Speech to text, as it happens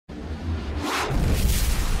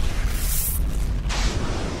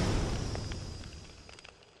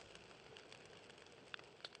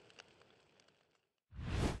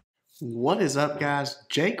What is up, guys?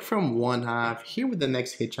 Jake from One Hive here with the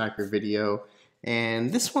next Hitchhiker video,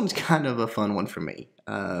 and this one's kind of a fun one for me.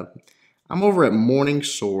 I'm over at Morning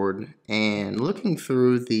Sword and looking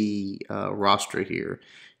through the roster here.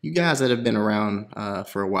 You guys that have been around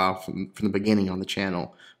for a while from the beginning on the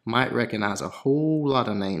channel might recognize a whole lot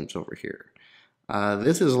of names over here.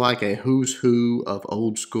 This is like a who's who of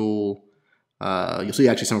old school. You'll see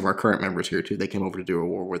actually some of our current members here too. They came over to do a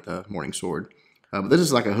war with Morning Sword. But this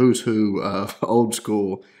is like a who's who of old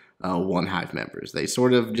school One Hive members. They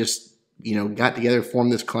sort of just, got together,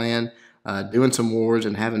 formed this clan, doing some wars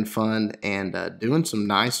and having fun and doing some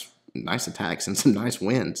nice attacks and some nice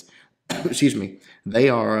wins. Excuse me.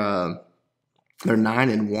 They're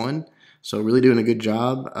 9-1, so really doing a good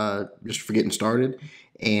job just for getting started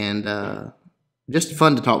and just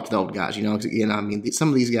fun to talk to the old guys. Some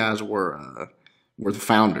of these guys were the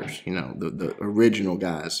founders, the original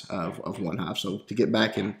guys of One Hive. So to get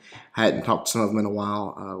back and I hadn't talked to some of them in a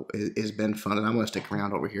while has been fun. And I'm going to stick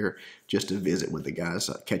around over here just to visit with the guys,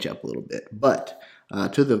 catch up a little bit. But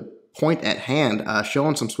to the point at hand,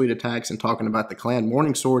 showing some sweet attacks and talking about the clan.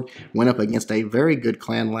 Morning Sword went up against a very good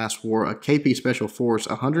clan last war, a KP Special Force,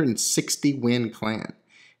 160 win clan.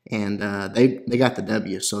 And they got the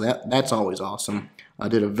W, so that's always awesome.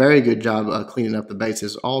 Did a very good job cleaning up the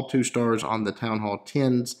bases. All 2 stars on the Town Hall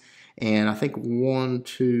 10s, and I think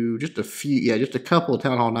just a couple of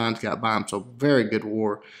Town Hall 9s got by them. So very good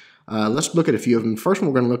war. Let's look at a few of them. First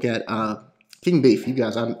one we're going to look at King Beef. You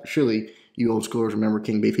guys, surely you old schoolers remember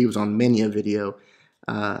King Beef. He was on many a video.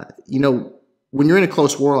 When you're in a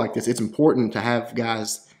close war like this, it's important to have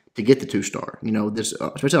guys to get the 2-star.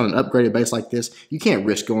 Especially on an upgraded base like this, you can't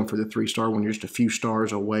risk going for the 3-star when you're just a few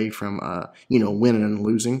stars away from, winning and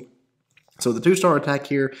losing. So the 2-star attack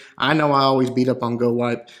here, I know I always beat up on Go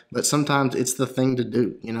Wipe, but sometimes it's the thing to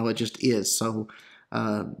do. It just is. So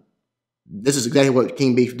this is exactly what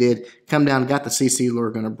King Beef did. Come down, got the CC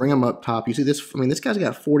lure, going to bring him up top. You see this? This guy's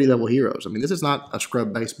got 40 level heroes. This is not a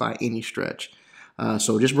scrub base by any stretch.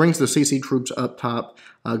 So just brings the CC troops up top.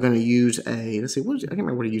 Going to use let's see, I can't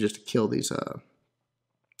remember what he uses to kill these.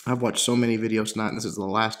 I've watched so many videos tonight, and this is the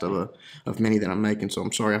last of many that I'm making, so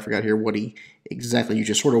I'm sorry I forgot here what he exactly used.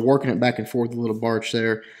 Just sort of working it back and forth, a little barge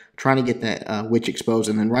there, trying to get that witch exposed,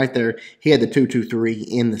 and then right there, he had the 2-2-3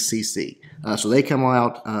 in the CC. So they come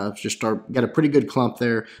out, got a pretty good clump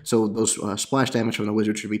there, so those splash damage from the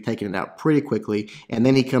wizard should be taking it out pretty quickly, and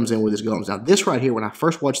then he comes in with his golems. Now this right here, when I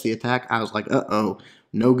first watched the attack, I was like, uh-oh,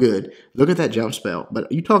 no good. Look at that jump spell.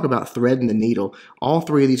 But you talk about threading the needle. All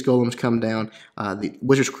 3 of these golems come down. The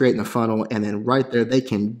wizard's creating the funnel, and then right there, they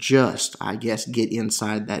can just, I guess, get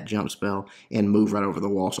inside that jump spell and move right over the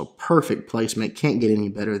wall. So perfect placement. Can't get any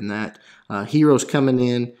better than that. Heroes coming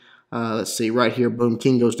in. Let's see, right here, boom,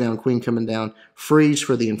 king goes down, queen coming down. Freeze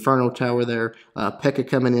for the Inferno Tower there. P.E.K.K.A.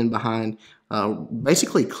 coming in behind.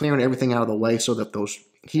 Basically clearing everything out of the way so that those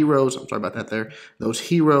heroes, I'm sorry about that there, those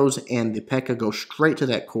heroes and the P.E.K.K.A. go straight to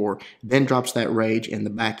that core, then drops that rage and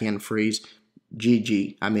the back end freeze.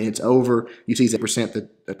 GG. It's over. You see 0%.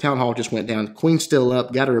 The Town Hall just went down. Queen's still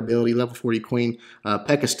up, got her ability, level 40 queen.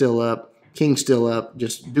 P.E.K.K.A. still up. King's still up,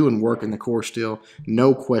 just doing work in the core still.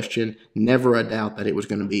 No question, never a doubt that it was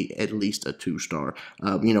going to be at least a 2-star.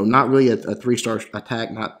 Not really a 3-star attack,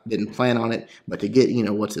 didn't plan on it, but to get,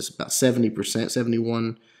 what's this, about 70%,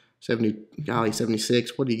 71, 70, golly,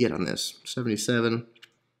 76. What do you get on this? 77,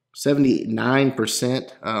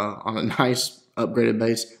 79% on a nice upgraded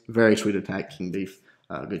base. Very sweet attack, King Beef.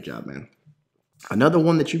 Good job, man. Another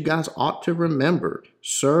one that you guys ought to remember,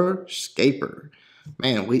 Sir Scaper.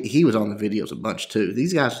 Man, he was on the videos a bunch too.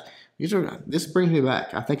 These guys, this brings me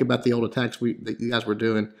back. I think about the old attacks that you guys were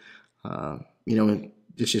doing.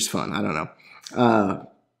 It's just fun. I don't know.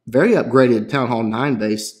 Very upgraded Town Hall 9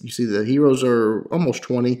 base. You see the heroes are almost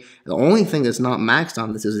 20. The only thing that's not maxed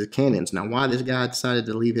on this is the cannons. Now, why this guy decided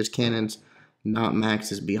to leave his cannons not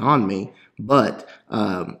maxed is beyond me. But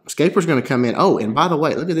Scaper's going to come in. Oh, and by the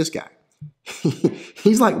way, look at this guy.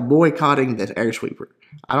 He's like boycotting the air sweeper.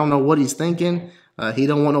 I don't know what he's thinking. He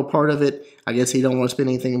don't want no part of it. I guess he don't want to spend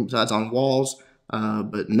anything besides on walls.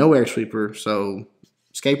 But no air sweeper. So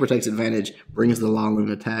Scaper takes advantage, brings the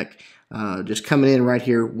Laloon attack. Just coming in right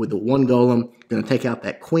here with the 1 golem. Going to take out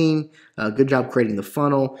that queen. Good job creating the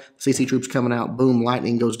funnel. CC troops coming out. Boom,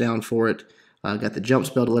 lightning goes down for it. Got the jump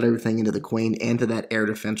spell to let everything into the queen and to that air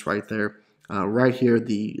defense right there. Right here,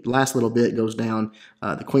 the last little bit goes down.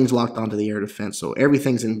 The queen's locked onto the air defense, so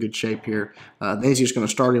everything's in good shape here. Then he's just going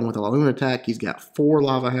to start in with a Laloon attack. He's got 4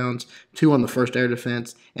 lava hounds, 2 on the first air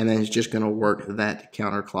defense, and then he's just going to work that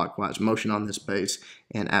counterclockwise motion on this base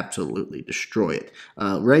and absolutely destroy it.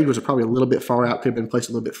 Rage was probably a little bit far out, could have been placed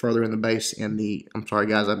a little bit further in the base, and I'm sorry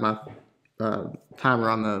guys, my timer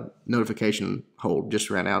on the notification hold just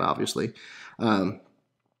ran out, obviously.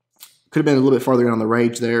 Could have been a little bit farther on the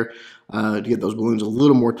rage there to get those balloons a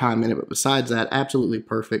little more time in it, but besides that, absolutely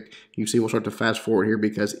perfect. You see, we'll start to fast forward here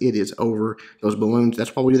because it is over. Those balloons,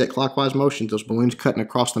 that's why we do that clockwise motion, those balloons cutting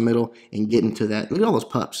across the middle and getting to that. Look at all those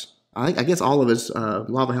pups. I guess all of his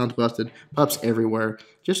lava hounds busted, pups everywhere.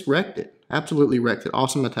 Just wrecked it. Absolutely wrecked it.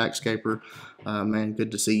 Awesome attack, Scaper. Man,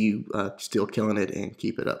 good to see you still killing it, and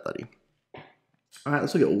keep it up, buddy. All right,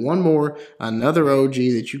 let's look at one more. Another OG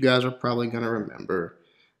that you guys are probably going to remember.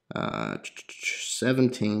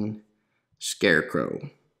 17, Scarecrow.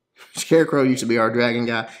 Scarecrow used to be our dragon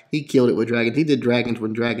guy. He killed it with dragons. He did dragons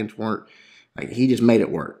when dragons weren't. Like, he just made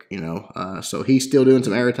it work, you know. So he's still doing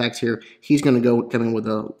some air attacks here. He's going to come in with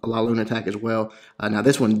a Laloon attack as well. Now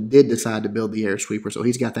this one did decide to build the air sweeper, so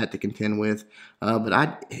he's got that to contend with.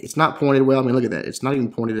 But it's not pointed well. I mean, look at that. It's not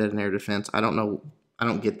even pointed at an air defense. I don't know. I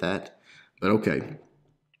don't get that. But okay.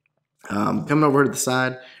 Coming over to the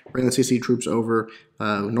side, bring the CC troops over.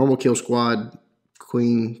 Normal kill squad.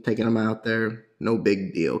 Queen taking them out there. No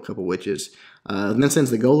big deal. Couple witches. And then sends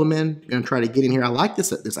the golem in. Going to try to get in here. I like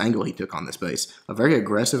this angle he took on this base. A very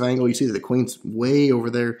aggressive angle. You see that the queen's way over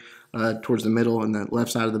there towards the middle and the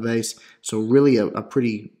left side of the base. So really a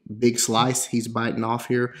pretty big slice he's biting off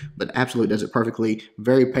here, but absolutely does it perfectly.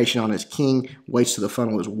 Very patient on his king. Waits till the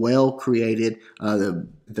funnel is well created.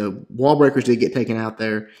 The wall breakers did get taken out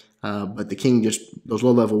there. But the king those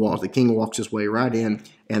low-level walls, the king walks his way right in,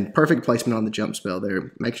 and perfect placement on the jump spell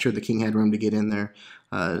there. Make sure the king had room to get in there.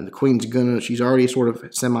 The queen's she's already sort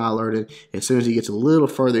of semi-alerted. As soon as he gets a little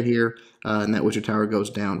further here, and that wizard tower goes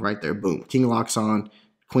down right there, boom. King locks on,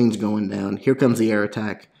 queen's going down. Here comes the air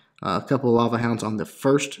attack. A couple of lava hounds on the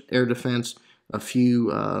first air defense, a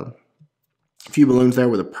few balloons there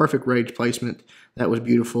with a perfect rage placement. That was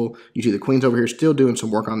beautiful. You see the queen's over here still doing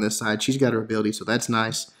some work on this side. She's got her ability, so that's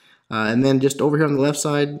nice. And then just over here on the left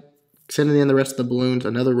side, sending in the rest of the balloons,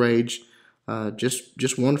 another rage.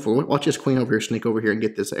 Just wonderful. Watch this queen over here sneak over here and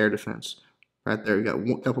get this air defense. Right there, you got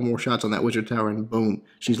a couple more shots on that wizard tower, and boom,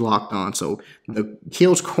 she's locked on. So the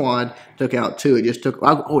kill squad took out 2. It just took,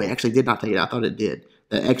 oh, it actually did not take it. I thought it did.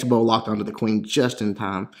 The X-bow locked onto the queen just in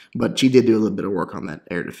time, but she did do a little bit of work on that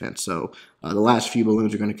air defense. So the last few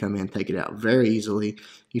balloons are going to come in, take it out very easily.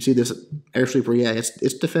 You see this air sweeper, yeah,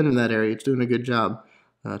 it's defending that area. It's doing a good job.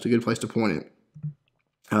 It's a good place to point it.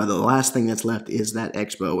 The last thing that's left is that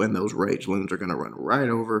X-bow, and those rage balloons are going to run right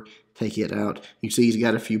over, take it out. You see he's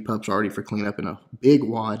got a few pups already for cleanup and a big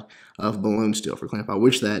wad of balloons still for cleanup. I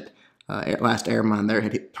wish that last air mine there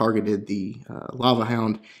had targeted the lava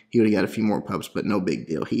hound. He would have got a few more pups, but no big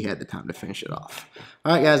deal. He had the time to finish it off.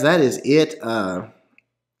 All right, guys, that is it.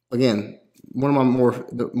 Again, one of my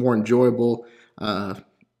more enjoyable, Hitchhiker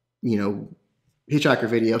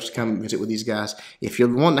videos to come visit with these guys. If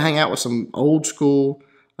you're wanting to hang out with some old school,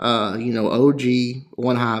 OG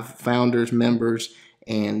One Hive founders, members,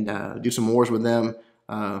 and do some wars with them,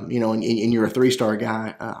 and you're a 3-star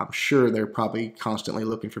guy, I'm sure they're probably constantly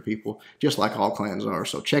looking for people, just like all clans are.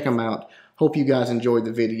 So check them out. Hope you guys enjoyed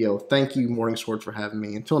the video. Thank you, Morningsword, for having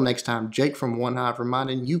me. Until next time, Jake from One Hive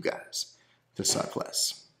reminding you guys to suck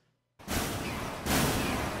less.